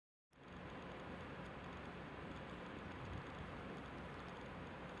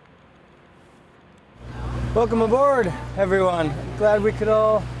Welcome aboard, everyone. Glad we could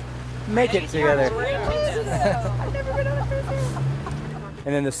all make it together.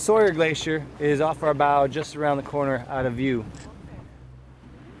 And then the Sawyer Glacier is off our bow, just around the corner, out of view.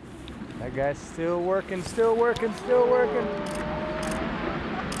 That guy's still working, still working, still working.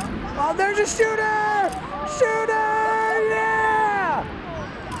 Oh, there's a shooter! Shooter! Yeah!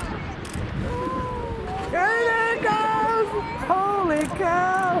 There it goes! Holy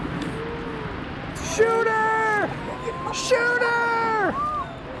cow! Shooter! Shooter!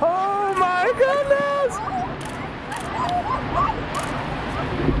 Oh my goodness!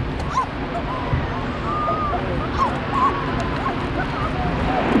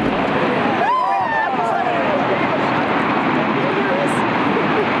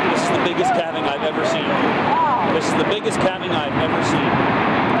 This is the biggest calving I've ever seen. This is the biggest calving I've ever seen.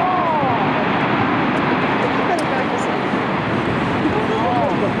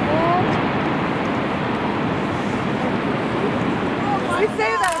 We say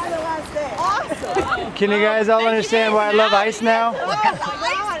that on the last day. Awesome. Can you guys all understand why I love ice now? It's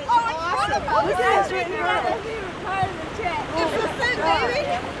the thing, baby.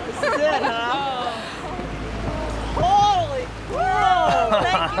 This is it, huh? Holy whoa!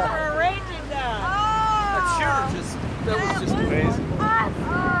 Thank you for arranging that. That was just amazing.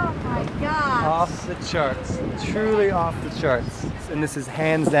 Oh my gosh. Off the charts. Truly off the charts. And this is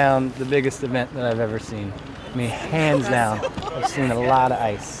hands down the biggest event that I've ever seen. I mean, hands down. I've seen a lot of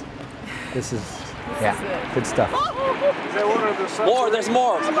ice. This is, yeah, good stuff. More, there's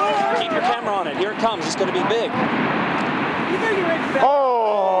more. Keep your camera on it. Here it comes. It's going to be big.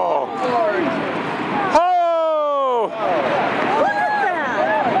 Oh! Oh! Look at that.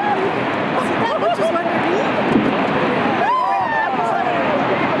 See that which is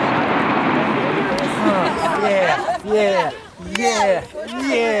Yeah, yeah,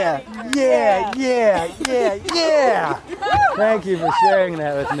 yeah, yeah, yeah, yeah, yeah. Thank you for sharing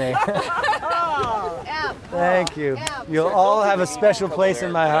that with me. Thank you. You'll all have a special place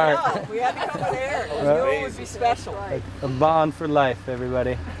in my heart. We had to come there. You know it would be special. A bond for life,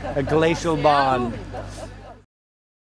 everybody. A glacial bond.